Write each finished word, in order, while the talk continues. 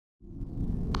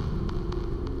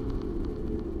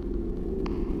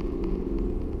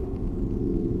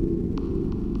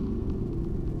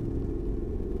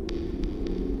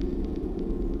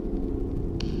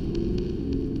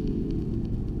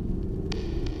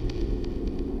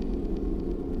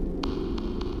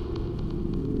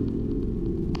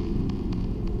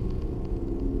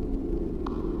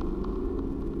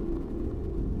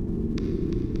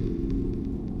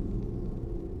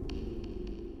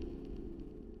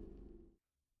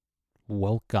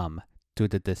Welcome to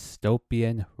the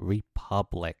Dystopian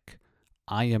Republic.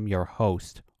 I am your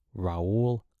host,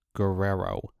 Raul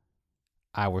Guerrero.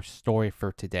 Our story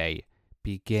for today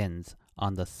begins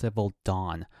on the civil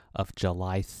dawn of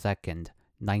July 2nd,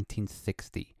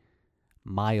 1960.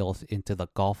 Miles into the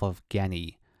Gulf of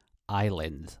Guinea,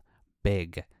 islands,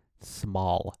 big,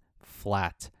 small,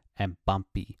 flat, and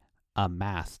bumpy,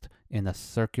 amassed in a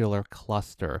circular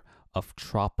cluster of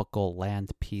tropical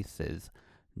land pieces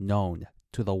known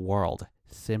to the world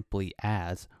simply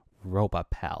as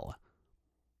Robapel.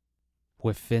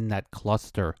 Within that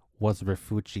cluster was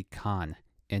Refugee Khan,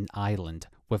 an island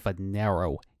with a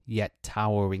narrow yet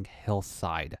towering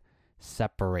hillside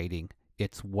separating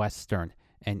its western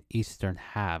and eastern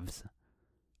halves.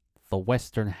 The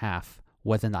western half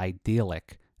was an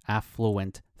idyllic,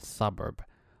 affluent suburb,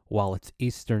 while its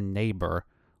eastern neighbor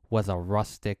was a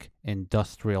rustic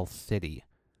industrial city.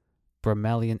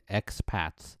 Bromelian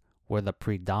expats were the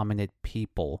predominant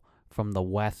people, from the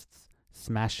west's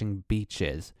smashing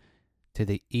beaches to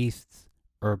the east's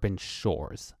urban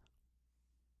shores.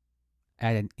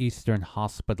 At an eastern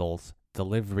hospital's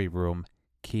delivery room,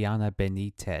 Keanna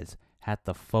Benitez had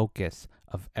the focus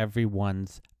of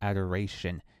everyone's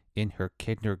adoration in her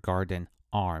kindergarten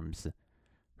arms.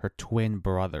 Her twin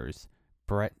brothers,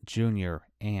 Brett Jr.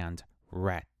 and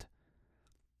Rhett.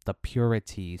 The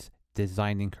purities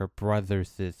designing her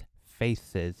brothers'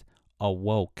 faces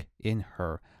awoke in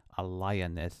her a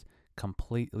lioness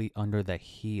completely under the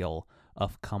heel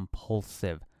of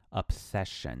compulsive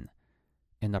obsession.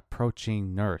 An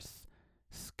approaching nurse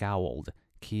scowled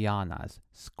Keanna's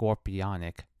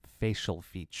scorpionic facial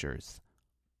features.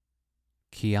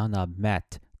 Keanna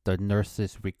met the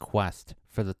nurse's request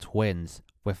for the twins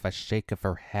with a shake of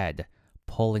her head,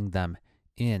 pulling them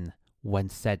in when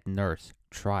said nurse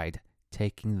tried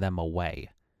taking them away.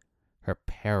 Her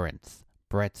parents,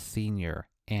 Brett Sr.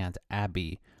 and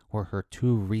Abby, were her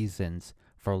two reasons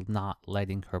for not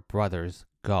letting her brothers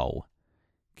go.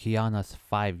 Keanna's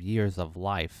 5 years of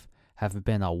life have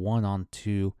been a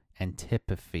one-on-two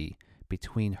antipathy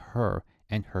between her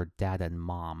and her dad and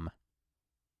mom.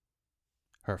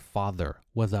 Her father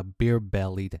was a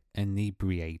beer-bellied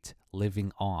inebriate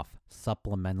living off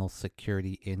supplemental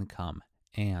security income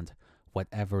and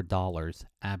whatever dollars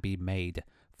Abby made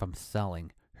from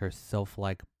selling her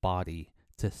sylph-like body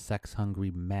to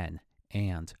sex-hungry men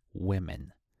and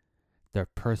women. Their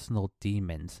personal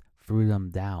demons threw them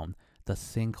down the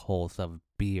sinkholes of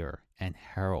beer and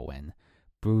heroin,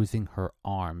 bruising her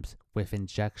arms with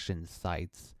injection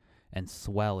sites and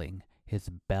swelling his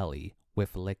belly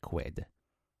with liquid.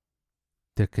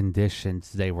 The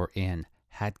conditions they were in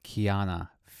had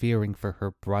Keanna fearing for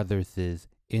her brothers'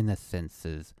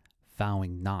 innocences,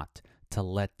 vowing not to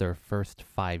let their first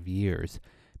 5 years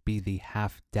be the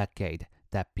half-decade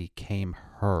that became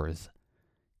hers.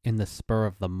 In the spur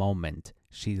of the moment,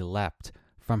 she leapt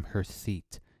from her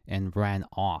seat and ran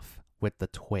off with the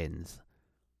twins.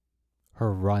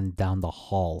 Her run down the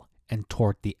hall and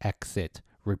toward the exit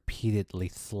repeatedly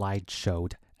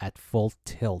slideshowed at full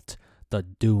tilt the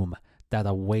doom that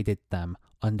awaited them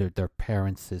under their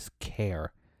parents'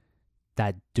 care.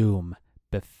 That doom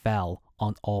befell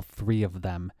on all three of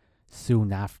them.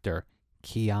 Soon after,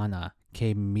 Keanna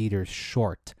came meters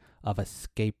short of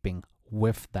escaping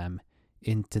with them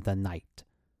into the night.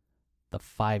 The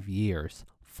 5 years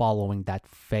following that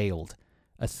failed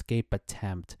escape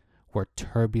attempt were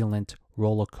turbulent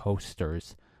roller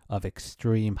coasters of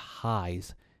extreme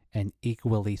highs and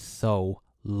equally so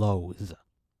lows.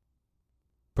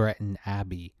 Brett and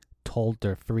Abby told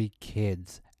their 3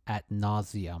 kids ad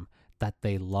nauseum that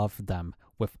they loved them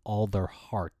with all their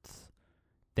hearts.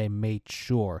 They made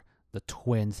sure the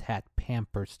twins had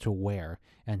Pampers to wear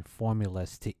and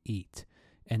formulas to eat,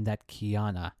 and that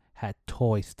Keanna had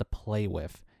toys to play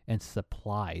with and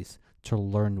supplies to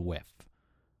learn with.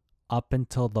 Up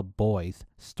until the boys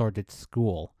started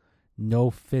school, no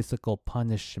physical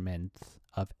punishments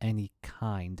of any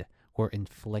kind were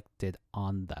inflicted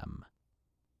on them.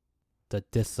 The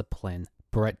discipline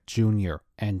Brett Jr.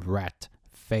 and Rhett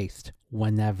faced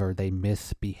whenever they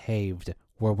misbehaved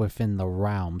were within the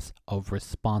realms of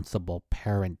responsible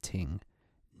parenting.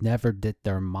 Never did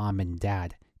their mom and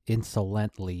dad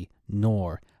insolently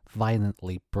nor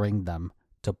violently bring them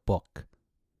to book.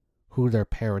 Who their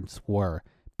parents were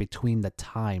between the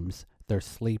times their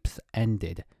sleeps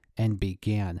ended and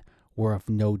began were of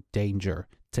no danger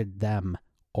to them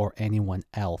or anyone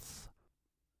else.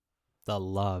 The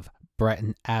love Brett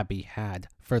and Abby had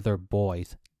for their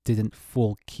boys didn't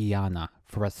fool Keanna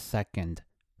for a second.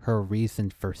 Her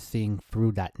reason for seeing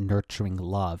through that nurturing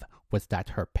love was that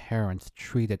her parents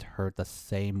treated her the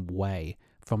same way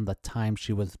from the time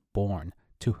she was born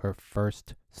to her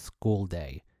first school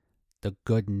day. The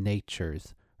good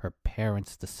natures her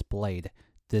parents displayed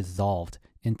dissolved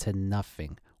into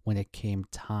nothing when it came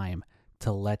time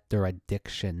to let their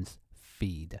addictions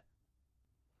feed.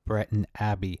 Brett and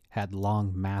Abby had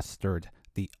long mastered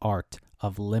the art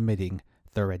of limiting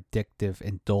their addictive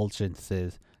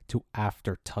indulgences to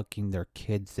after tucking their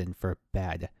kids in for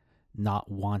bed, not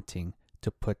wanting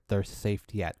to put their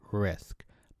safety at risk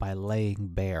by laying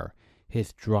bare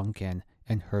his drunken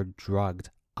and her drugged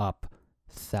up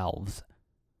selves.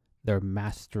 Their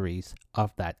masteries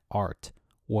of that art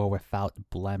were without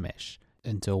blemish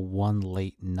until one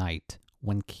late night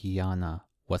when Keanna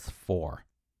was 4.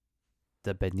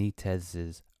 The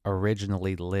Benitezes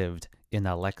originally lived in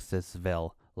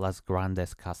Alexisville, Las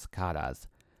Grandes Cascadas,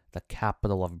 the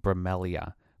capital of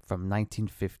Bremelia, from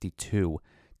 1952 to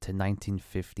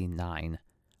 1959,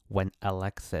 when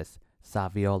Alexis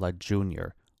Saviola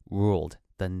Jr. ruled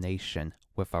the nation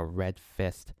with a red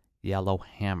fist, yellow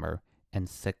hammer, and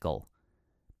sickle.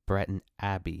 Brett and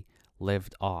Abby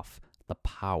lived off the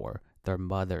power their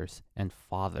mothers and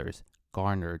fathers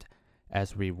garnered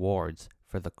as rewards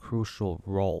for the crucial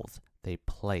roles they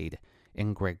played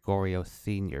in Gregorio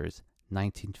Sr.'s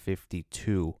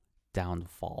 1952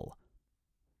 downfall.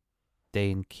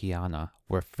 They and Keanna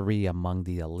were three among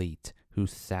the elite who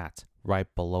sat right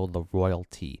below the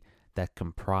royalty that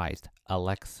comprised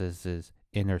Alexis's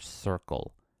inner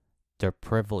circle. Their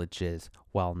privileges,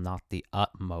 while not the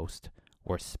utmost,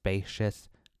 were spacious,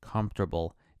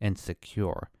 comfortable, and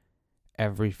secure.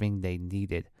 Everything they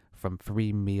needed, from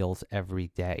 3 meals every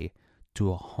day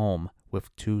to a home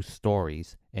with 2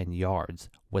 stories and yards,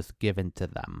 was given to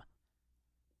them.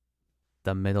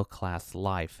 The middle-class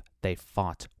life they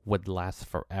thought would last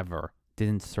forever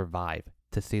didn't survive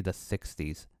to see the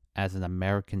 60s as an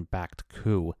American-backed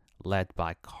coup led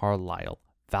by Carlyle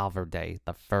Valverde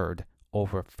III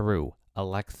overthrew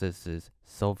Alexis's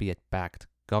Soviet-backed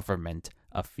government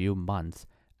a few months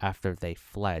after they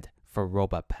fled for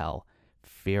Robopel,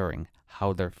 fearing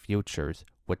how their futures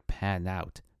would pan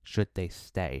out should they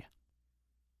stay.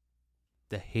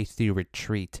 The hasty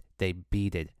retreat they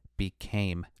beaded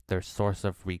became their source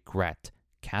of regret,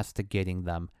 castigating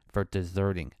them for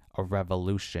deserting a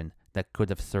revolution that could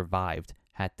have survived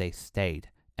had they stayed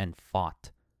and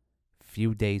fought.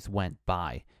 Few days went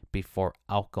by before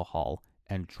alcohol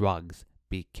and drugs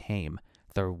became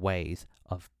their ways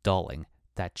of dulling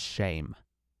that shame.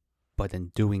 But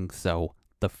in doing so,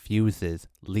 the fuses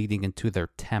leading into their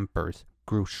tempers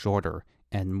grew shorter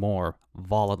and more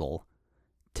volatile.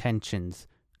 Tensions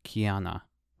Keanna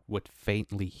would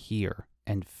faintly hear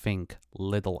and think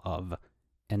little of,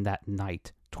 and that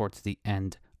night towards the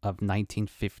end of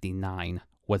 1959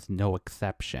 was no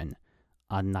exception.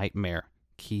 A nightmare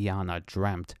Keanna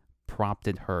dreamt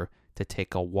prompted her to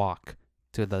take a walk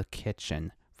to the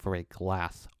kitchen for a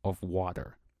glass of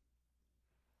water.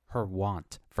 Her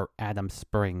want for Adam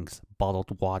Springs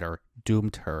bottled water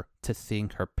doomed her to seeing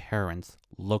her parents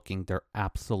looking their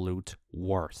absolute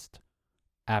worst.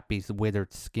 Abby's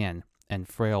withered skin and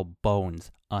frail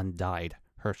bones undyed,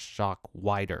 her shock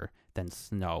whiter than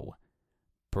snow.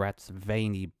 Brett's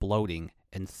veiny bloating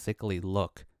and sickly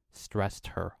look stressed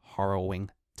her harrowing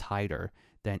tighter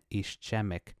than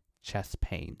ischemic chest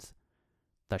pains.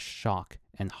 The shock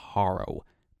and horror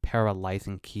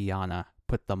paralyzing Keanna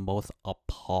put the most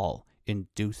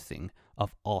appall-inducing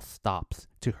of all stops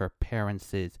to her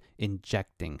parents'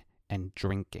 injecting and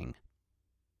drinking.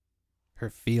 Her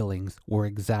feelings were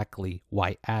exactly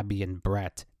why Abby and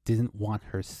Brett didn't want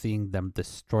her seeing them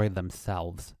destroy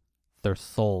themselves. Their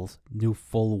souls knew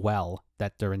full well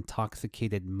that their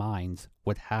intoxicated minds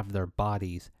would have their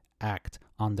bodies act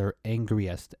on their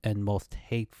angriest and most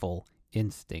hateful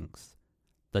instincts.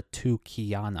 The two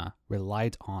Keanna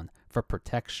relied on for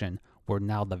protection were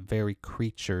now the very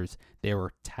creatures they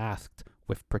were tasked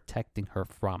with protecting her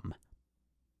from.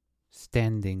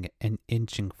 Standing and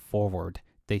inching forward,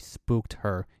 they spooked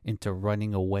her into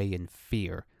running away in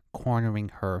fear, cornering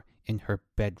her in her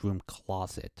bedroom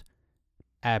closet.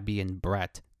 Abby and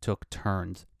Brett took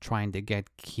turns trying to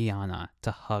get Keanna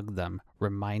to hug them,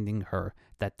 reminding her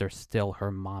that they're still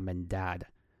her mom and dad.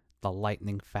 The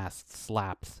lightning-fast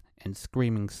slaps and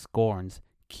screaming scorns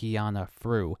Keanna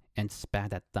threw and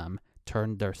spat at them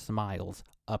turned their smiles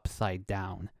upside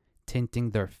down,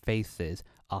 tinting their faces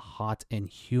a hot and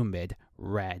humid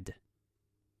red.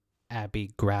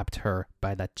 Abby grabbed her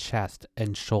by the chest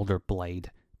and shoulder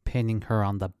blade, pinning her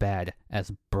on the bed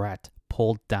as Brett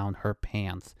pulled down her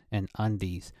pants and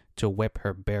undies to whip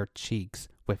her bare cheeks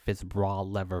with his raw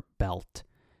leather belt.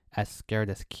 As scared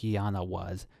as Keanna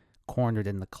was, cornered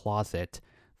in the closet,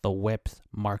 the whips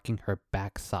marking her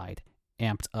backside,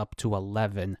 amped up to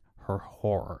 11 her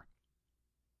horror.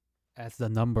 As the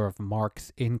number of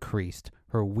marks increased,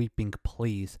 her weeping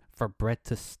pleas for Brett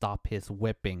to stop his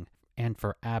whipping and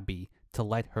for Abby to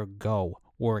let her go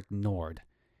were ignored.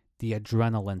 The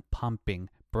adrenaline pumping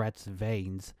Brett's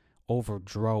veins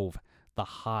overdrove the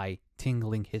high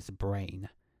tingling his brain.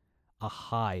 A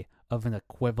high of an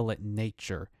equivalent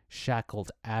nature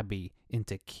shackled Abby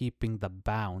into keeping the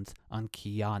bounds on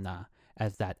Keanna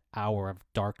as that hour of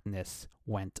darkness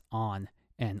went on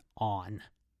and on.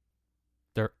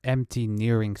 Their empty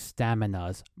nearing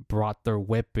staminas brought their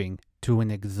whipping to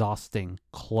an exhausting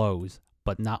close,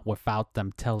 but not without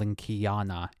them telling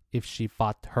Keanna if she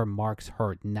thought her marks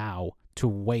hurt now to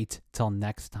wait till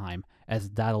next time,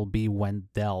 as that'll be when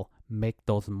they'll make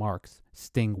those marks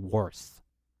sting worse.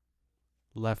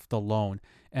 Left alone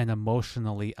and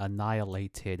emotionally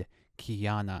annihilated,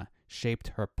 Keanna shaped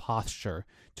her posture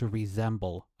to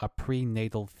resemble a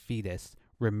prenatal fetus,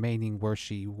 remaining where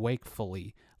she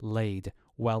wakefully laid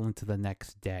well into the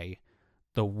next day.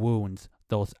 The wounds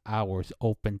those hours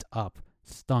opened up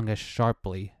stung as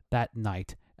sharply that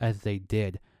night as they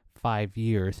did 5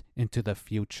 years into the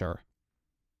future.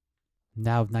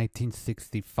 Now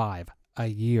 1965, a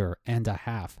year and a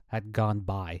half had gone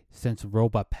by since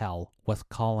Robopel was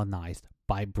colonized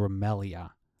by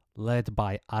Bromelia. Led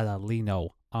by Adelino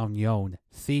Onion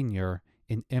Sr.,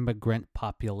 an immigrant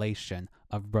population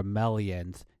of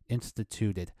Bromelians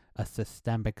instituted a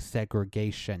systemic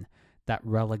segregation that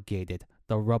relegated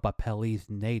the Robopelese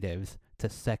natives to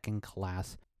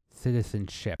second-class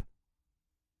citizenship.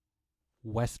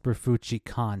 West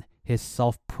Khan, his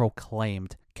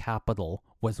self-proclaimed capital,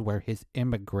 was where his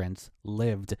immigrants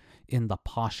lived in the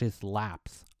poshest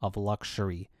laps of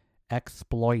luxury,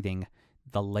 exploiting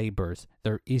the labors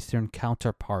their eastern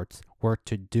counterparts were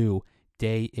to do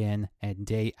day in and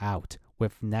day out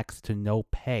with next to no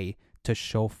pay to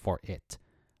show for it.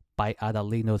 By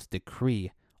Adelino's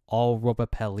decree, all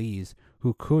Robopelese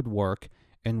who could work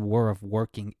and were of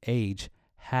working age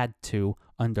had to,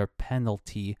 under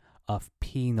penalty of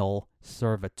penal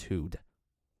servitude.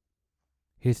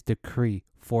 His decree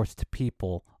forced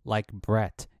people like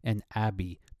Brett and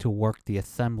Abby to work the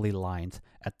assembly lines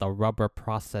at the rubber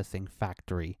processing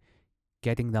factory,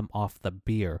 getting them off the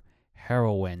beer,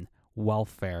 heroin,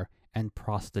 welfare, and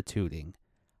prostituting.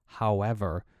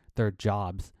 However, their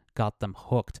jobs got them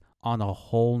hooked on a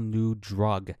whole new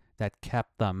drug that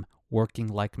kept them working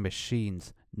like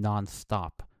machines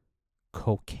non-stop: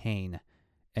 cocaine.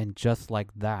 And just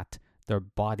like that, their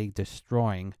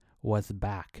body-destroying was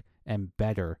back and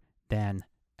better than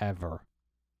ever.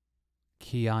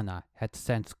 Keanna had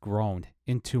since grown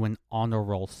into an honor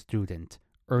roll student,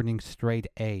 earning straight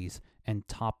A's and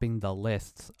topping the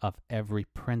lists of every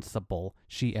principal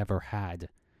she ever had.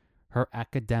 Her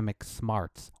academic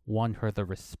smarts won her the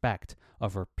respect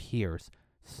of her peers,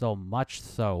 so much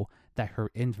so that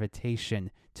her invitation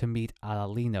to meet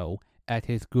Adelino at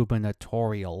his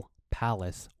gubernatorial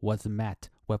palace was met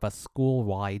with a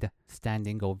school-wide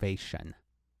standing ovation.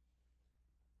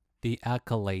 The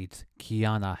accolades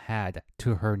Keanna had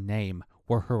to her name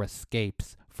were her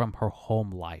escapes from her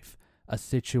home life, a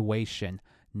situation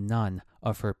none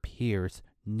of her peers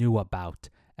knew about,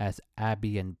 as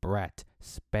Abby and Brett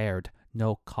spared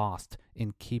no cost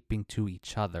in keeping to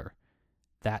each other.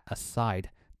 That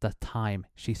aside, the time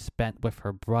she spent with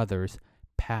her brothers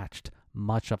patched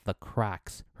much of the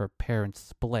cracks her parents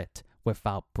split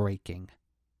without breaking.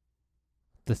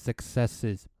 The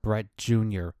successes Brett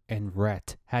Jr. and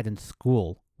Rhett had in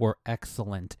school were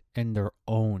excellent in their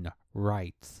own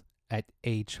rights. At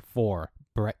age 4,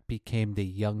 Brett became the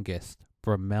youngest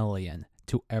Bromelian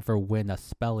to ever win a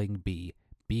spelling bee,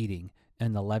 beating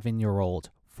an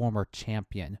 11-year-old former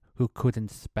champion who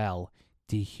couldn't spell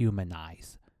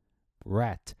dehumanize.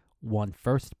 Brett won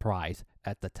first prize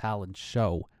at the talent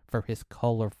show for his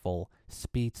colorful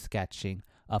speed sketching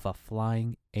of a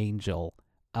flying angel,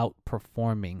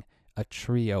 outperforming a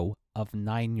trio of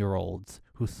 9-year-olds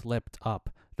who slipped up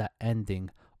the ending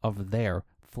of their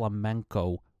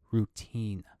flamenco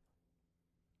routine.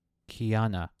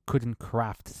 Keanna couldn't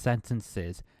craft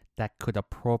sentences that could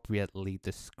appropriately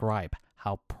describe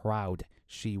how proud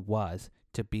she was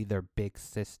to be their big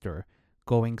sister,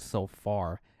 going so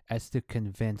far as to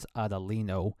convince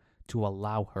Adelino to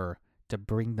allow her to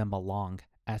bring them along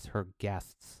as her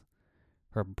guests.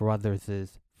 Her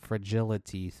brothers'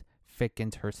 fragilities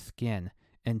thickened her skin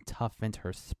and toughened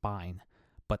her spine,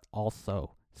 but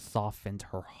also softened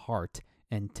her heart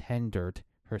and tendered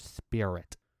her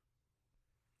spirit.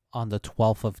 On the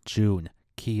 12th of June,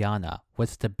 Keanna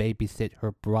was to babysit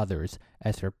her brothers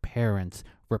as her parents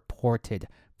reported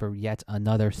for yet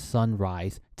another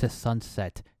sunrise to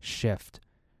sunset shift.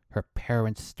 Her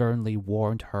parents sternly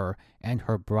warned her and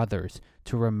her brothers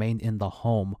to remain in the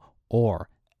home or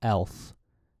else.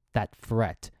 That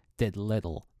threat did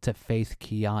little to faze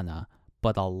Keanna,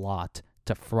 but a lot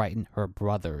to frighten her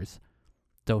brothers.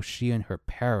 Though she and her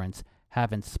parents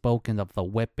haven't spoken of the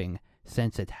whipping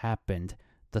since it happened,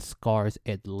 the scars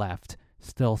it left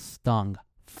still stung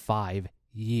 5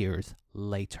 years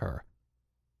later.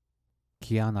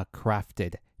 Keanna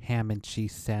crafted ham and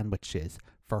cheese sandwiches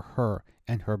for her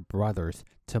and her brothers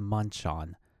to munch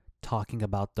on, talking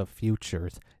about the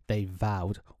futures they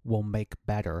vowed will make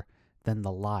better than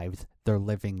the lives they're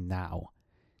living now.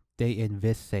 They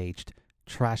envisaged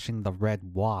trashing the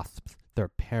red wasps their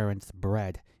parents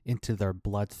bred into their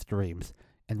bloodstreams,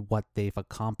 and what they've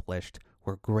accomplished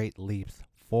were great leaps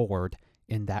forward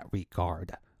in that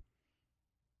regard.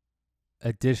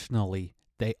 Additionally,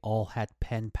 they all had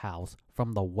pen pals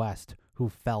from the West who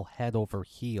fell head over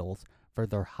heels for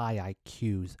their high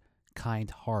IQs, kind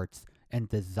hearts, and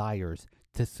desires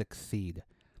to succeed.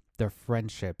 Their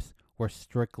friendships were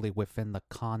strictly within the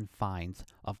confines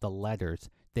of the letters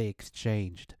they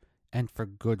exchanged, and for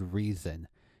good reason.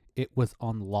 It was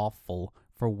unlawful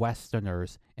for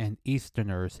Westerners and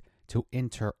Easterners to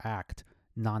interact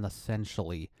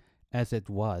non-essentially, as it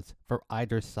was for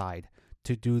either side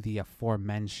to do the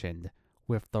aforementioned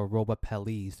with the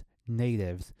Robapelese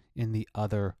natives in the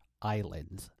other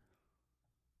islands.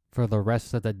 For the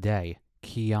rest of the day,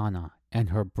 Keanna and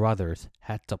her brothers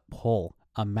had to pull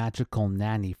a magical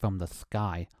nanny from the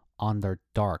sky on their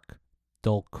dark,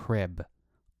 dull crib,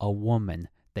 a woman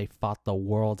they thought the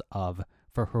world of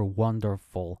for her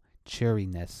wonderful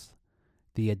cheeriness.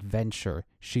 The adventure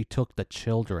she took the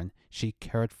children she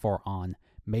cared for on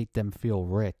made them feel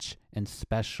rich and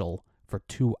special for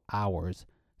 2 hours.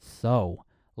 So,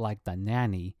 like the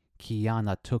nanny,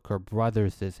 Keanna took her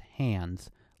brothers' hands,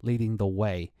 leading the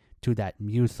way to that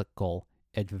musical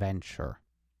adventure.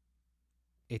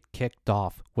 It kicked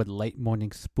off with late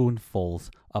morning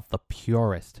spoonfuls of the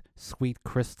purest sweet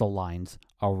crystallines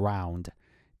around.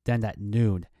 Then at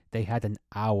noon they had an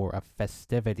hour of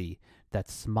festivity that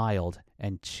smiled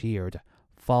and cheered,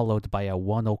 followed by a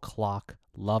 1 o'clock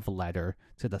love letter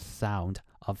to the sound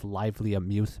of lively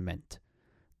amusement.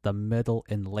 The middle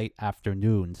and late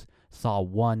afternoons saw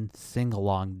one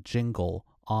sing-along jingle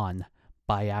on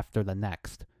by after the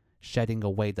next, shedding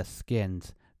away the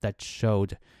skins that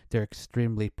showed their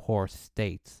extremely poor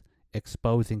states,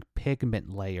 exposing pigment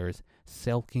layers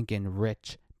silking in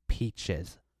rich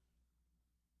peaches.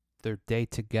 Their day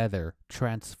together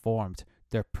transformed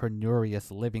their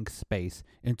penurious living space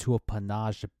into a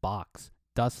panache box,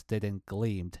 dusted and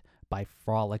gleamed by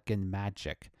frolic and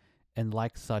magic. And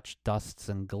like such dusts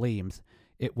and gleams,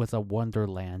 it was a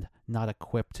wonderland not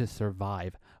equipped to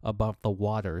survive above the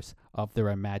waters of their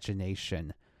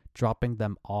imagination, dropping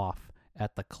them off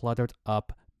at the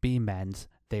cluttered-up beam ends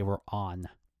they were on.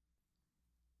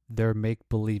 Their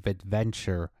make-believe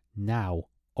adventure now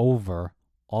over,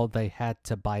 all they had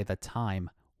to by the time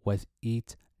was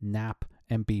eat, nap,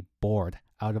 and be bored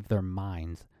out of their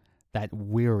minds. That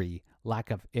weary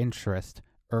lack of interest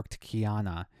irked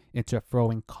Keanna into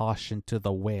throwing caution to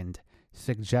the wind,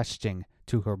 suggesting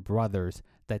to her brothers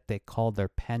that they call their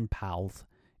pen pals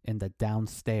in the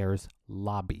downstairs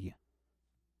lobby.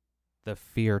 The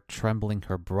fear trembling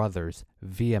her brothers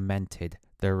vehemented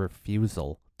their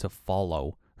refusal to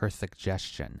follow her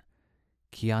suggestion.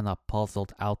 Keanna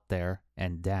puzzled out there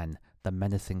and then the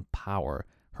menacing power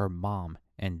her mom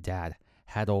and dad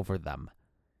had over them.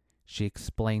 She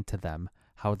explained to them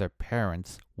how their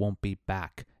parents won't be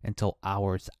back until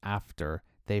hours after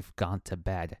they've gone to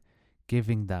bed,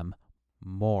 giving them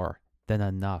more than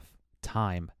enough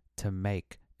time to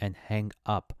make and hang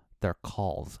up their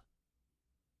calls.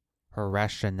 Her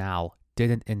rationale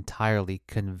didn't entirely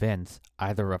convince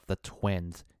either of the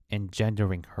twins,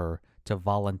 engendering her to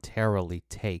voluntarily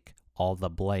take all the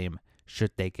blame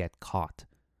should they get caught.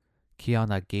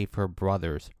 Keanna gave her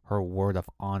brothers her word of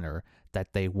honor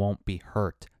that they won't be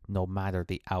hurt no matter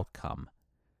the outcome.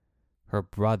 Her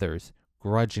brothers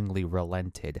grudgingly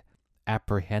relented,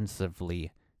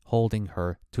 apprehensively holding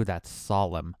her to that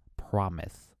solemn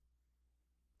promise.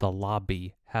 The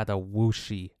lobby had a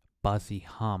whooshy, buzzy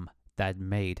hum that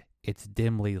made its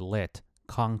dimly lit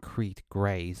concrete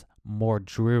grays more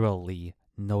drearily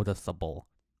noticeable.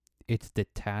 Its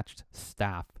detached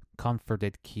staff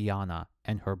comforted Keanna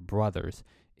and her brothers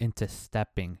into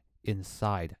stepping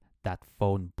inside that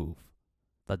phone booth.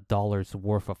 The dollar's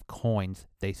worth of coins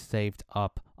they saved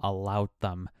up allowed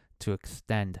them to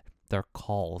extend their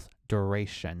call's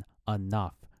duration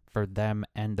enough for them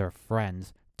and their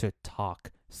friends to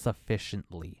talk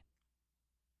sufficiently.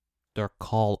 Their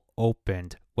call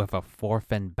opened with a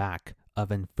forth and back of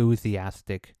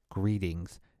enthusiastic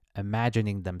greetings,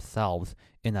 imagining themselves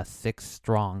in a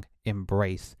six-strong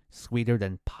embrace sweeter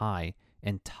than pie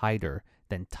and tighter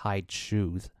than tied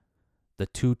shoes. The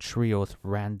two trios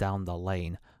ran down the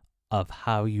lane of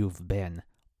how you've been,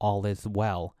 all is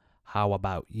well, how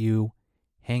about you,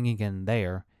 hanging in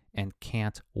there, and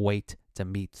can't wait to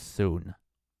meet soon.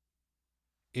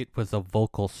 It was a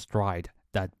vocal stride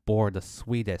that bore the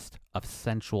sweetest of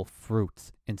sensual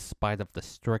fruits in spite of the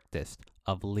strictest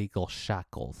of legal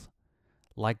shackles.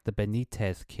 Like the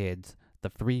Benitez kids, the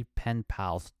three pen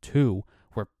pals, too,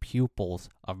 were pupils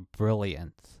of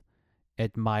brilliance.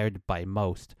 Admired by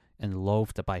most and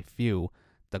loathed by few,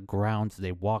 the grounds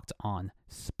they walked on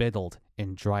spittled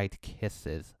in dried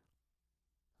kisses.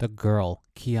 The girl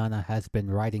Keanna has been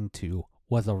writing to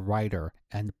was a writer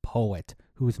and poet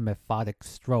whose methodic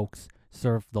strokes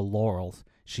served the laurels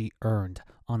she earned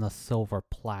on a silver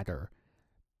platter.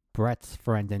 Brett's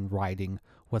friend in writing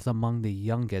was among the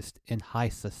youngest in high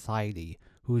society,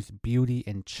 whose beauty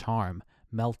and charm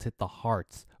melted the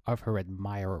hearts of her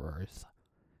admirers.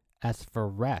 As for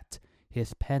Rhett,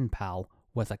 his pen pal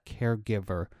was a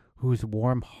caregiver whose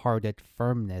warm-hearted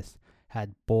firmness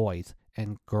had boys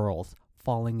and girls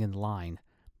falling in line,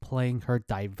 playing her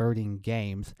diverting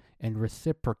games and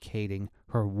reciprocating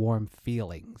her warm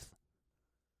feelings.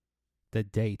 The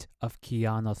date of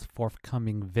Keanna's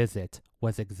forthcoming visit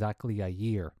was exactly a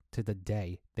year to the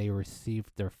day they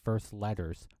received their first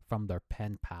letters from their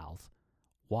pen pals.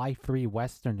 Why three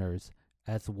Westerners,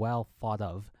 as well thought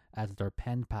of as their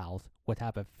pen pals, would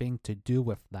have a thing to do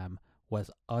with them was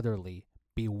utterly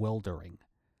bewildering.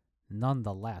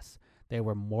 Nonetheless, they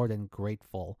were more than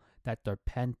grateful that their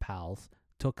pen pals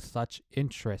took such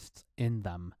interest in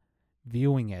them,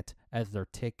 viewing it as their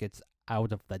tickets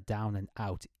out of the down and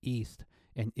out east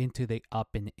and into the up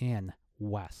and in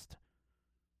west.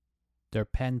 Their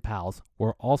pen pals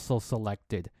were also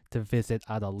selected to visit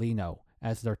Adelino,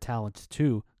 as their talents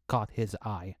too caught his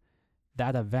eye.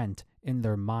 That event, in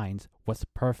their minds, was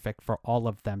perfect for all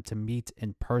of them to meet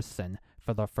in person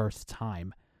for the first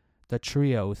time. The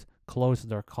trios closed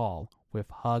their call with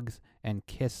hugs and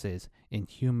kisses in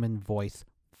human voice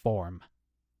form.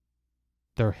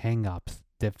 Their hang-ups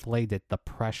deflated the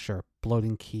pressure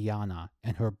bloating Keanna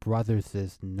and her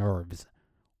brothers' nerves.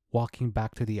 Walking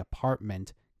back to the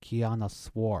apartment, Keanna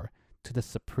swore to the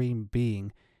Supreme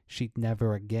Being she'd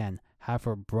never again have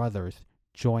her brothers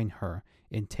join her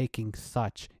in taking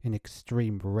such an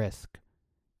extreme risk.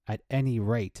 At any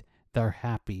rate, they're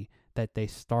happy that they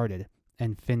started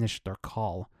and finished their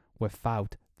call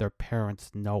without their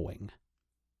parents knowing.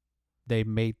 They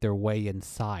made their way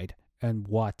inside, and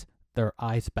what their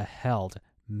eyes beheld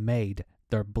made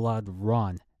their blood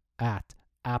run at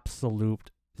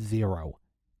absolute zero.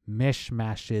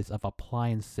 Mishmashes of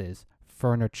appliances,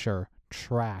 furniture,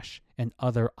 trash, and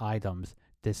other items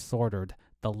disordered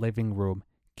the living room,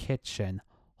 kitchen,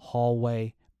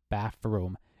 hallway,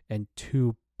 bathroom, and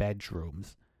two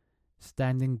bedrooms.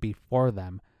 Standing before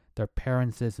them, their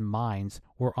parents' minds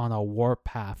were on a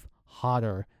warpath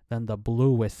hotter than the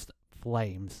bluest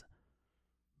flames.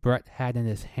 Brett had in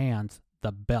his hands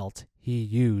the belt he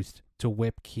used to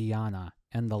whip Keanna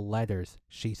and the letters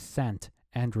she sent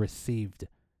and received.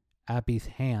 Abby's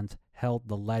hands held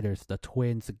the letters the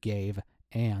twins gave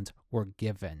and were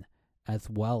given, as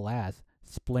well as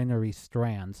splintery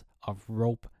strands of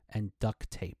rope and duct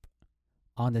tape.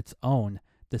 On its own,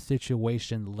 the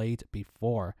situation laid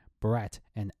before Brett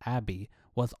and Abby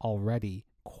was already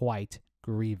quite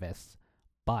grievous,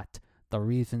 but the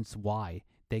reasons why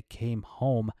they came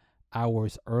home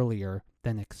hours earlier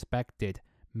than expected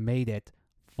made it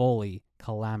fully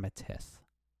calamitous.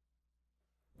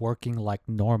 Working like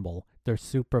normal, their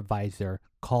supervisor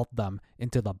called them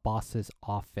into the boss's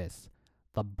office.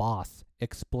 The boss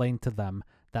explained to them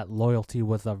that loyalty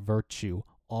was a virtue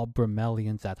all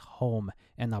Bromelians at home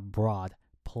and abroad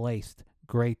placed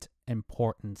great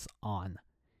importance on.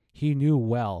 He knew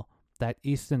well that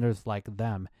Easterners like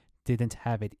them didn't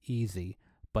have it easy,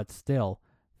 but still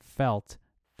felt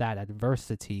that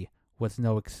adversity was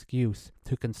no excuse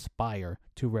to conspire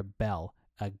to rebel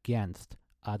against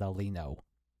Adelino.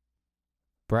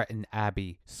 Brett and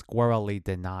Abby squarely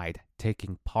denied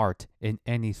taking part in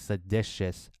any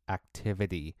seditious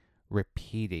activity,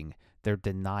 repeating their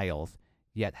denials,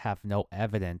 yet have no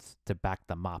evidence to back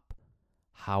them up.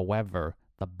 However,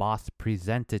 the boss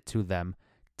presented to them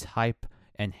type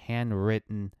and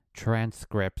handwritten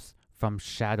transcripts from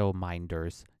shadow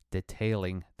minders,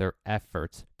 detailing their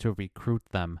efforts to recruit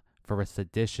them for a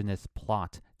seditionist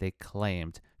plot they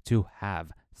claimed to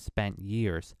have spent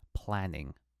years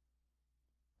planning.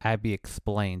 Abby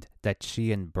explained that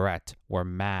she and Brett were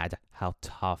mad how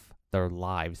tough their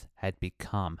lives had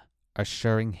become,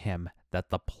 assuring him that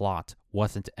the plot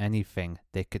wasn't anything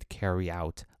they could carry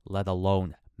out, let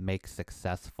alone make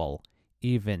successful,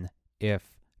 even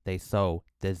if they so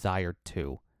desired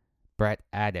to. Brett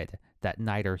added that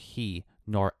neither he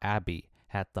nor Abby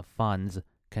had the funds,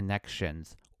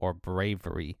 connections, or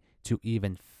bravery to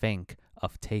even think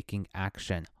of taking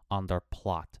action on their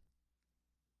plot.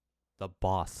 The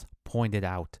boss pointed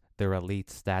out their elite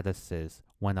statuses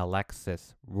when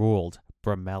Alexis ruled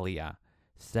Bromelia,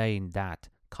 saying that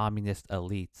communist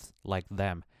elites like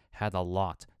them had a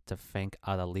lot to thank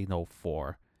Adelino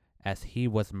for, as he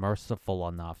was merciful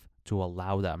enough to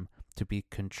allow them to be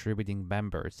contributing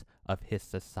members of his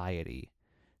society.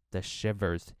 The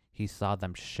shivers he saw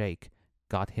them shake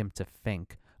got him to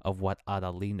think of what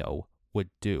Adelino would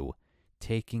do,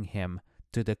 taking him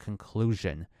to the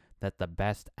conclusion that the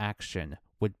best action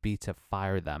would be to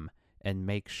fire them and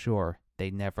make sure they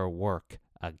never work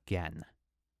again.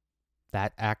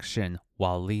 That action,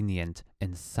 while lenient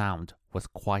in sound, was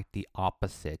quite the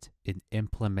opposite in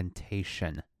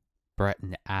implementation. Brett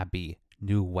and Abby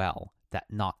knew well that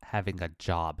not having a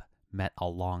job meant a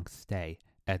long stay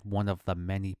at one of the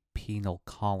many penal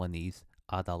colonies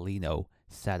Adelino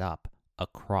set up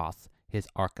across his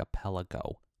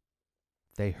archipelago.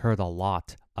 They heard a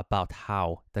lot about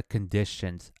how the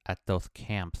conditions at those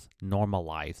camps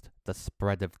normalized the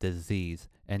spread of disease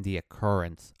and the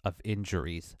occurrence of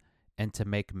injuries, and to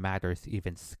make matters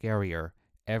even scarier,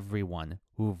 everyone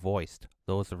who voiced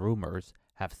those rumors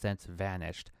have since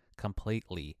vanished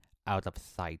completely out of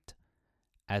sight.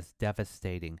 As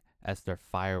devastating as their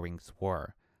firings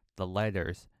were, the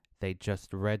letters they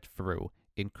just read through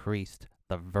increased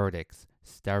the verdicts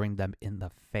staring them in the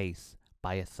face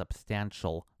by a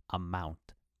substantial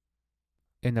amount.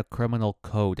 In a criminal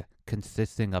code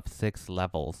consisting of 6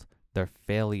 levels, their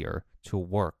failure to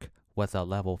work was a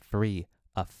level 3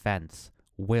 offense,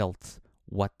 whilst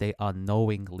what they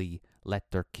unknowingly let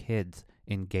their kids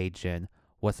engage in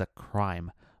was a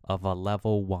crime of a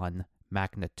level 1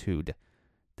 magnitude.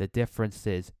 The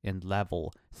differences in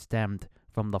level stemmed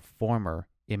from the former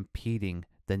impeding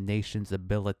the nation's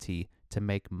ability to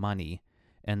make money,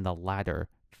 and the latter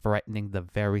threatening the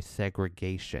very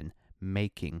segregation,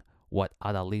 making what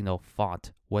Adelino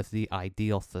thought was the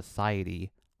ideal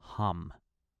society hum.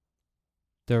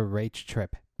 Their rage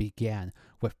trip began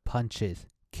with punches,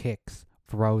 kicks,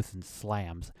 throws, and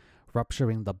slams,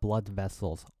 rupturing the blood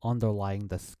vessels underlying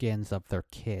the skins of their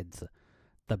kids.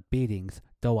 The beatings,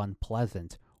 though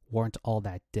unpleasant, weren't all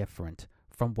that different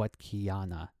from what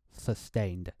Keanna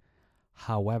sustained.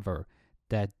 However,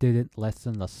 that didn't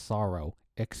lessen the sorrow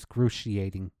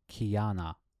excruciating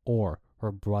Keanna or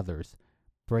her brothers,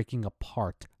 breaking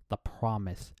apart the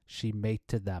promise she made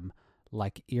to them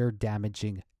like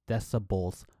ear-damaging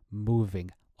decibels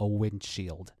moving a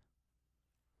windshield.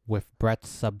 With Brett's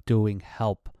subduing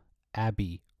help,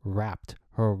 Abby wrapped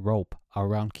her rope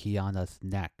around Keanna's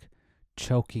neck,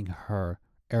 choking her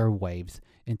airwaves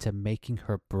into making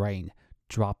her brain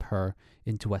drop her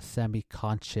into a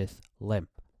semi-conscious limp.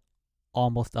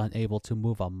 Almost unable to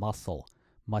move a muscle,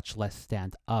 much less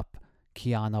stand up,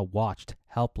 Keanna watched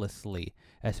helplessly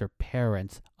as her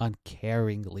parents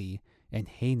uncaringly and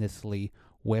heinously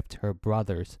whipped her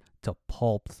brothers to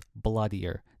pulps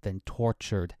bloodier than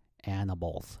tortured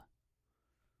animals.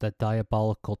 The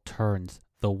diabolical turns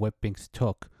the whippings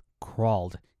took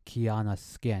crawled Keanna's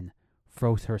skin,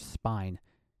 froze her spine,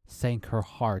 sank her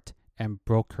heart, and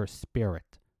broke her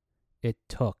spirit. It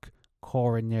took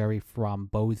coronary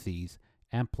thromboses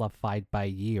amplified by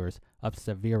years of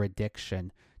severe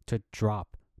addiction to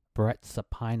drop Brett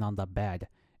supine on the bed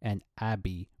and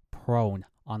Abby prone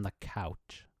on the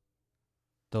couch.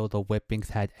 Though the whippings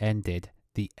had ended,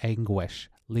 the anguish,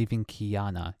 leaving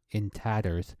Keanna in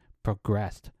tatters,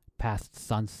 progressed past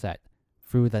sunset,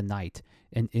 through the night,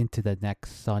 and into the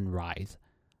next sunrise.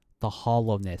 The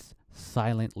hollowness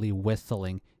silently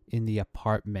whistling in the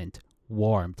apartment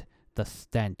warmed, the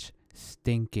stench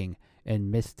stinking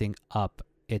and misting up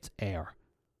its air.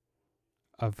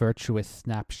 A virtuous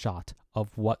snapshot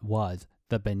of what was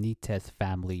the Benitez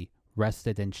family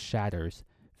rested in shatters,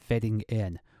 fitting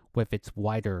in with its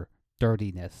wider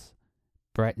dirtiness.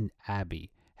 Brett and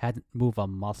Abby hadn't moved a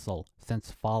muscle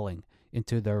since falling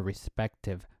into their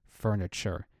respective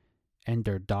furniture, and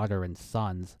their daughter and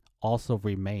sons also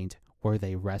remained where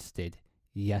they rested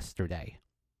yesterday.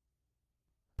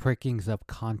 Prickings of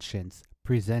conscience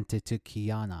presented to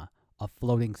Keanna a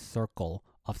floating circle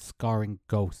of scarring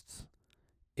ghosts.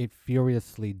 It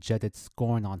furiously jetted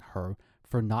scorn on her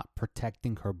for not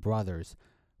protecting her brothers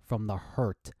from the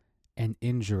hurt and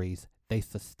injuries they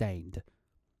sustained.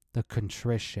 The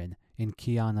contrition in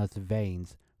Keanna's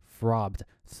veins throbbed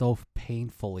so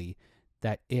painfully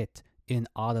that it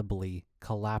inaudibly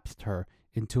collapsed her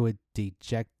into a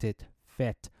dejected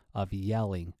fit of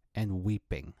yelling and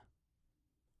weeping.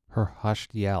 Her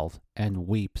hushed yells and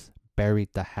weeps buried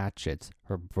the hatchets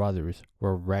her brothers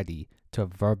were ready to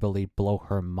verbally blow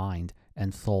her mind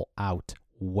and soul out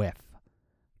with.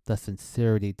 The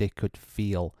sincerity they could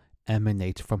feel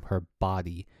emanate from her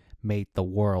body made the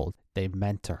world they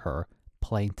meant to her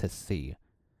plain to see.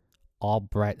 All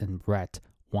Brett and Brett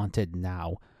wanted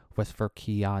now was for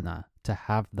Keanna to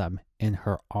have them in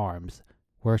her arms,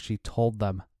 where she told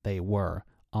them they were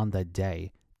on the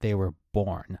day they were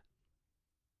born.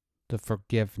 The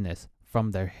forgiveness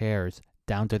from their hairs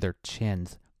down to their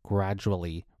chins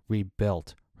gradually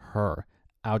rebuilt her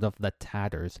out of the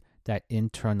tatters that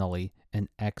internally and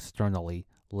externally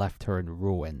left her in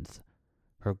ruins.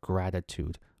 Her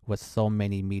gratitude was so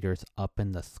many meters up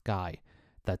in the sky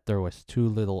that there was too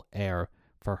little air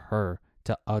for her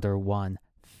to utter one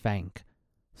thank,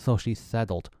 so she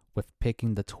settled with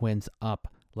picking the twins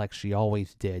up like she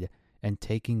always did and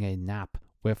taking a nap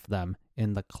with them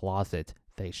in the closet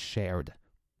they shared.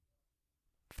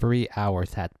 3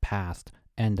 hours had passed,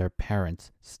 and their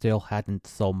parents still hadn't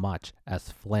so much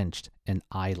as flinched an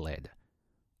eyelid.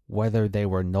 Whether they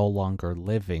were no longer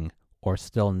living or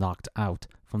still knocked out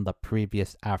from the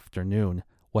previous afternoon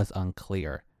was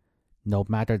unclear. No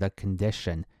matter the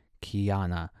condition,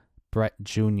 Keanna, Brett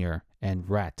Jr., and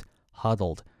Rhett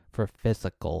huddled for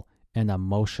physical and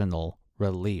emotional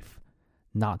relief,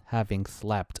 not having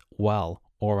slept well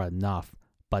or enough,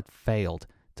 but failed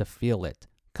to feel it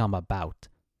come about.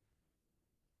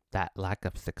 That lack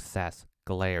of success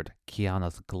glared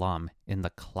Keanna's glum in the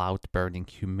cloud-burning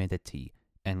humidity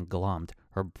and glummed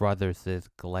her brothers'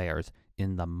 glares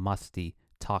in the musty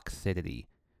toxicity,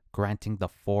 granting the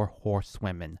 4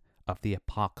 horsewomen of the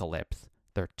apocalypse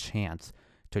their chance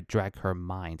to drag her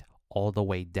mind all the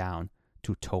way down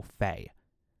to Tophet.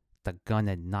 The gun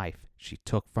and knife she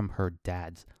took from her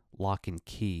dad's lock and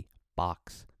key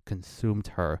box consumed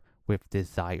her with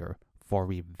desire for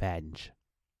revenge.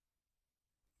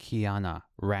 Keanna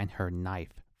ran her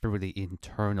knife through the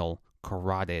internal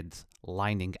carotids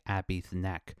lining Abby's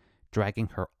neck, dragging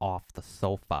her off the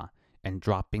sofa and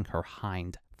dropping her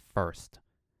hind first.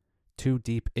 Too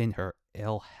deep in her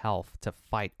ill health to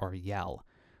fight or yell,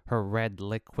 her red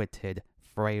liquided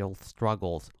frail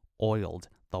struggles oiled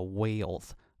the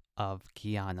wheels of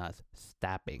Keanna's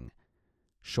stabbing.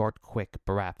 Short, quick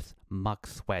breaths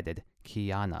muck-sweated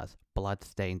Keanna's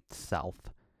blood-stained self,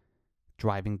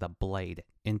 driving the blade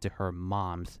into her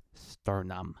mom's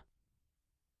sternum.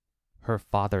 Her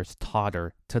father's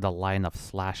totter to the line of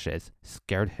slashes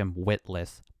scared him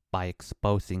witless by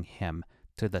exposing him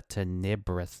to the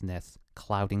tenebrousness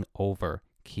clouding over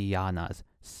Keanna's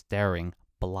staring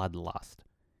bloodlust.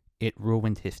 It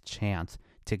ruined his chance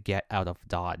to get out of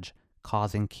Dodge,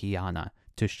 causing Keanna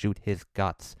to shoot his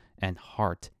guts and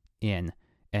heart in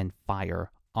and fire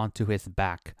onto his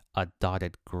back a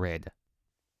dotted grid.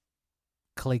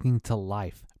 Clinging to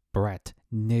life, Brett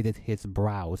knitted his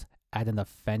brows at an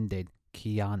offended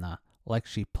Keanna like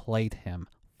she played him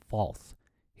false.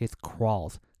 His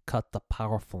crawls cut the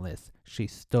powerfulness she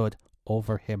stood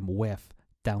over him with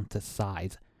down to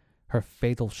size. Her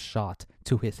fatal shot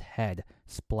to his head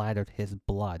splattered his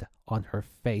blood on her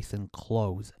face and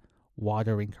clothes,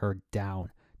 watering her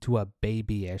down to a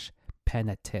babyish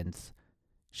penitence.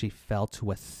 She fell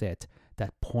to a sit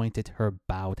that pointed her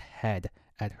bowed head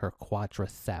at her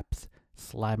quadriceps,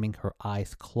 slamming her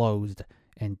eyes closed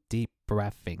and deep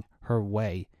breathing her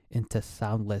way into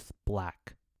soundless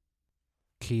black.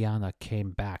 Keanna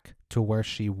came back to where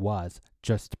she was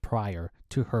just prior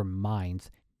to her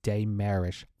mind's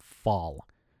daymarish fall,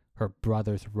 her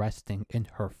brothers resting in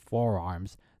her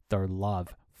forearms. Their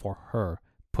love for her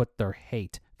put their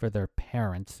hate for their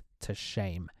parents to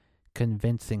shame,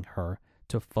 convincing her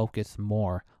to focus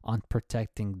more on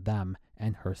protecting them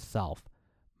and herself.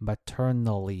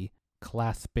 Maternally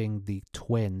clasping the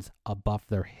twins above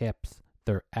their hips,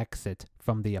 their exit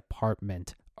from the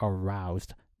apartment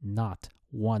aroused not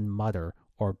one mutter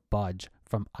or budge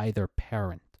from either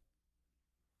parent.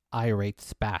 Irate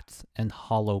spats and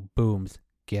hollow booms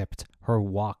gipped her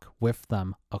walk with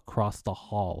them across the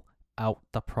hall, out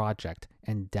the project,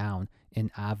 and down an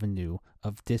avenue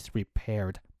of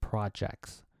disrepaired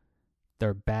projects.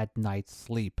 Their bad night's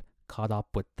sleep caught up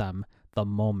with them the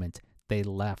moment they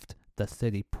left the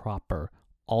city proper,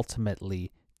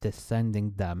 ultimately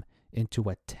descending them into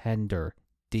a tender,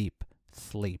 deep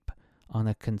sleep on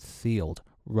a concealed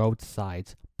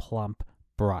roadside's plump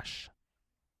brush.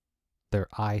 Their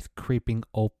eyes creeping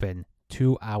open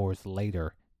 2 hours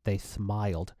later, they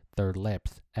smiled their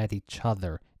lips at each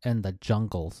other in the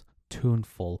jungle's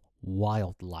tuneful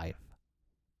wildlife.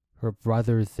 Her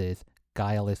brother's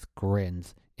guileless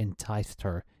grins enticed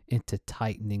her into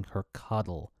tightening her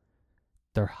cuddle.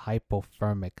 Their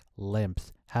hypothermic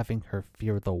limbs having her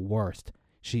fear the worst,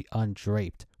 she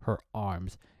undraped her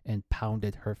arms and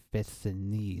pounded her fists and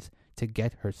knees to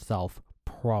get herself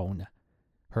prone.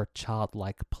 Her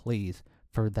childlike pleas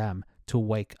for them to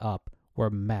wake up were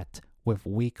met with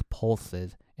weak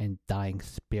pulses and dying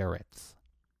spirits.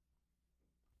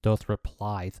 Those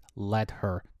replies led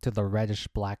her to the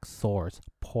reddish-black sores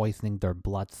poisoning their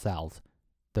blood cells,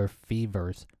 their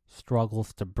fevers,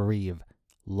 struggles to breathe,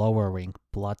 lowering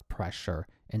blood pressure,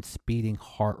 and speeding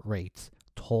heart rates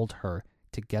told her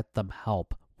to get them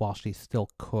help while she still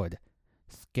could,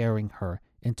 scaring her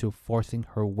into forcing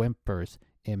her whimpers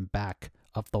in back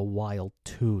of the wild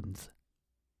tunes.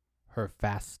 Her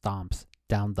fast stomps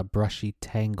down the brushy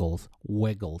tangles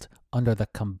wiggled under the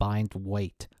combined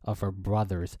weight of her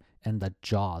brothers and the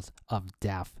jaws of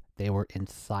death they were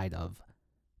inside of.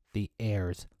 The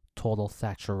air's total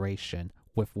saturation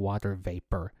with water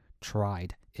vapor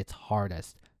tried its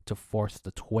hardest to force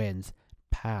the twins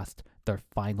past their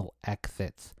final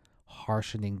exits,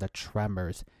 harshening the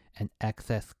tremors and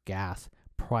excess gas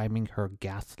priming her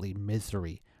ghastly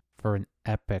misery for an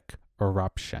epic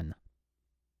eruption.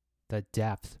 The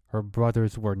depths her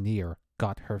brothers were near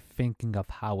got her thinking of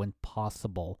how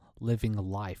impossible living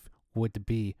life would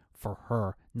be for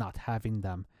her not having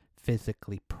them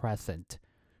physically present.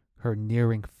 Her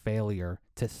nearing failure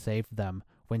to save them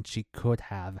when she could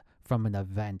have from an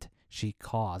event she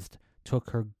caused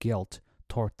took her guilt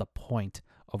toward the point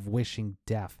of wishing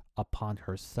death upon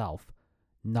herself,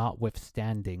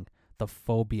 notwithstanding the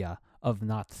phobia of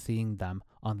not seeing them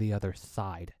on the other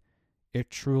side. It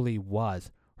truly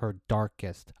was her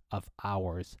darkest of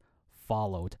hours,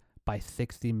 followed by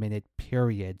 60-minute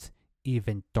periods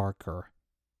even darker.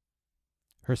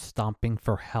 Her stomping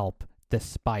for help,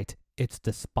 despite its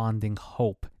desponding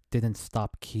hope, didn't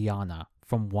stop Keanna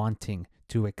from wanting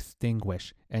to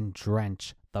extinguish and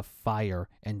drench the fire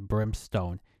and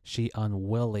brimstone she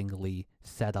unwillingly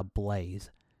set ablaze.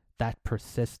 That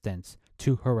persistence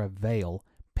to her avail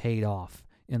paid off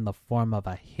in the form of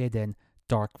a hidden,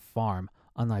 dark farm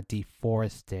on a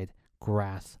deforested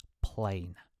grass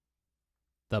plain.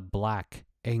 The black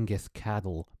Angus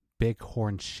cattle,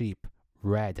 bighorn sheep,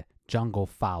 red jungle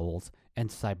fowls,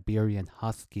 and Siberian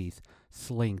huskies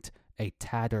slinked a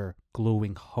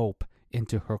tatter-gluing hope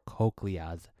into her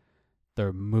cochleas.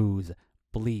 Their moos,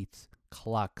 bleats,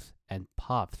 clucks, and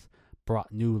puffs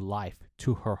brought new life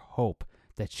to her hope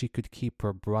that she could keep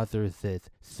her brothers'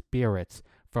 spirits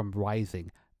from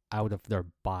rising out of their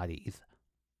bodies.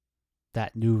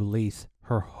 That new lease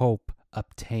her hope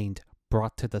obtained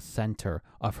brought to the center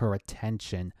of her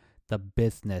attention the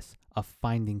business of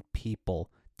finding people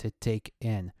to take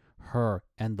in her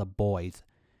and the boys.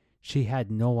 She had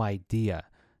no idea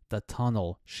the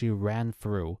tunnel she ran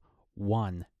through,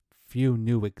 one few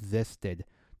knew existed,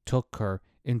 took her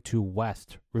into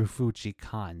West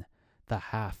Refugikan, the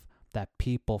half that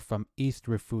people from East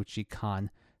Refugikan,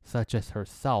 such as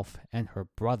herself and her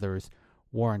brothers,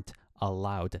 weren't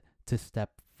allowed to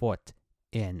step foot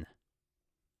in.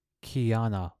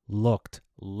 Keanna looked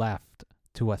left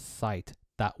to a sight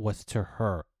that was to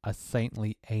her a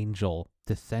saintly angel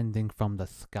descending from the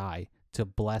sky to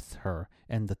bless her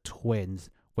and the twins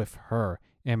with her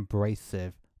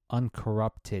embracive,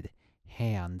 uncorrupted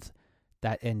hands.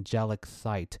 That angelic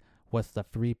sight was the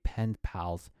 3 pen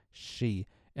pals she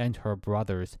and her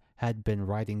brothers had been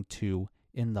writing to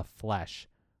in the flesh: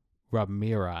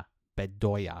 Ramira,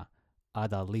 Bedoya,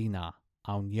 Adalina,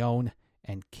 Aunion,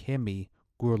 and Kimmy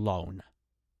Gourlone.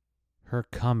 Her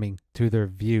coming to their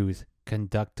views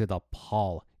conducted a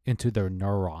pall into their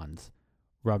neurons.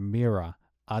 Ramira,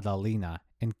 Adalina,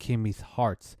 and Kimmy's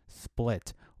hearts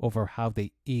split over how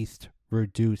the East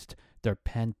reduced their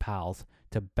pen pals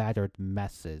to battered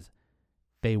messes.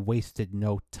 They wasted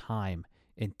no time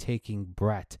in taking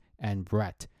Brett and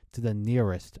Brett to the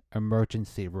nearest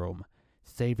emergency room,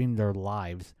 saving their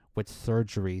lives with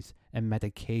surgeries and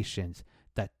medications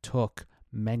that took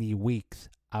many weeks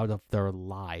out of their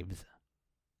lives.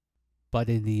 But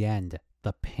in the end,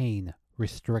 the pain,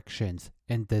 restrictions,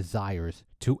 and desires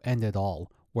to end it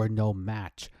all were no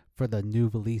match for the new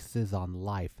leases on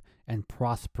life and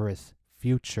prosperous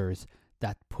futures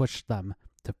that pushed them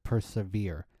to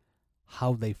persevere.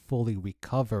 how they fully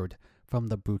recovered from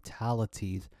the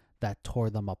brutalities that tore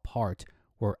them apart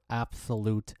were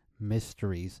absolute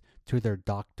mysteries to their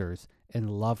doctors and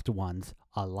loved ones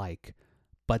alike,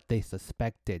 but they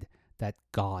suspected that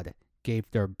God gave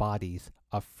their bodies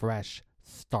a fresh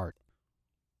start.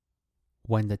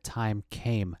 When the time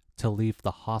came to leave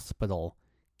the hospital,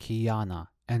 Keanna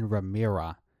and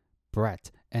Ramira, Brett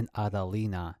and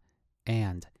Adelina,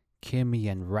 and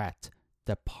Kimmy and Rhett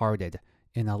departed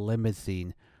in a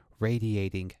limousine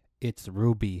radiating its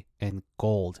ruby and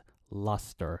gold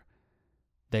luster.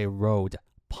 They rode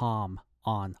palm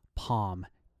on palm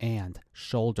and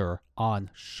shoulder on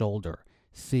shoulder,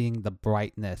 seeing the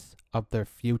brightness of their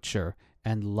future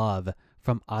and love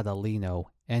from Adelino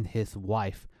and his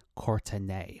wife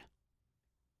Courtenay.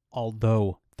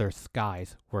 Although their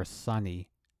skies were sunny,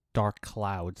 dark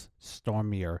clouds,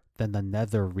 stormier than the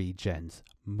nether regions,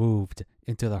 moved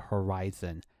into the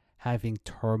horizon, having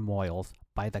turmoils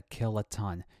by the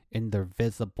kiloton in their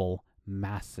visible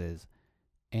masses.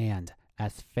 And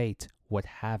as fate would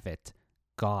have it,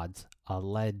 God's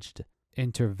alleged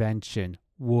intervention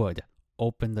would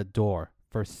open the door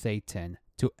for Satan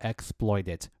to exploit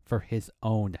it for his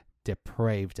own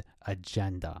depraved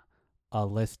agenda. A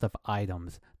list of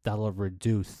items that'll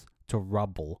reduce to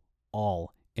rubble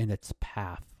all in its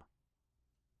path.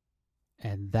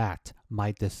 And that,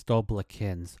 my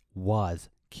dystoplicans, was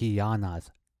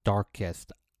Keanna's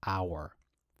darkest hour.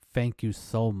 Thank you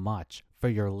so much for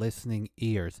your listening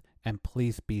ears, and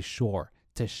please be sure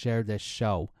to share this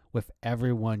show with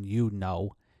everyone you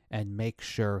know, and make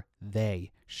sure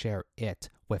they share it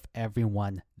with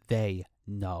everyone they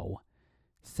know.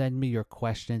 Send me your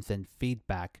questions and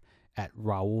feedback at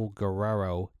Raul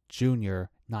Guerrero Jr.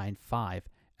 95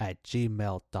 at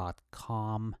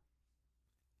gmail.com.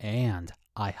 And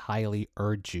I highly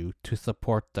urge you to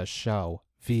support the show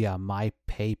via my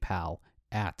PayPal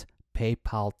at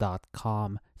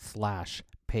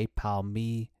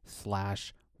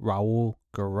paypal.com/paypalme/Raul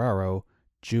Guerrero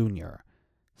Jr.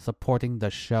 Supporting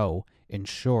the show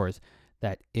ensures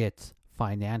that its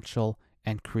financial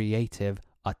and creative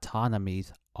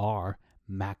autonomies are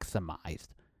maximized.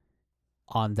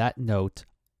 On that note,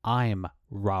 I'm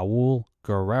Raul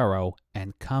Guerrero,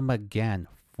 and come again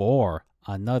for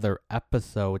another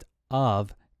episode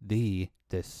of the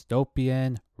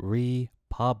Dystopian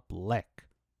Republic.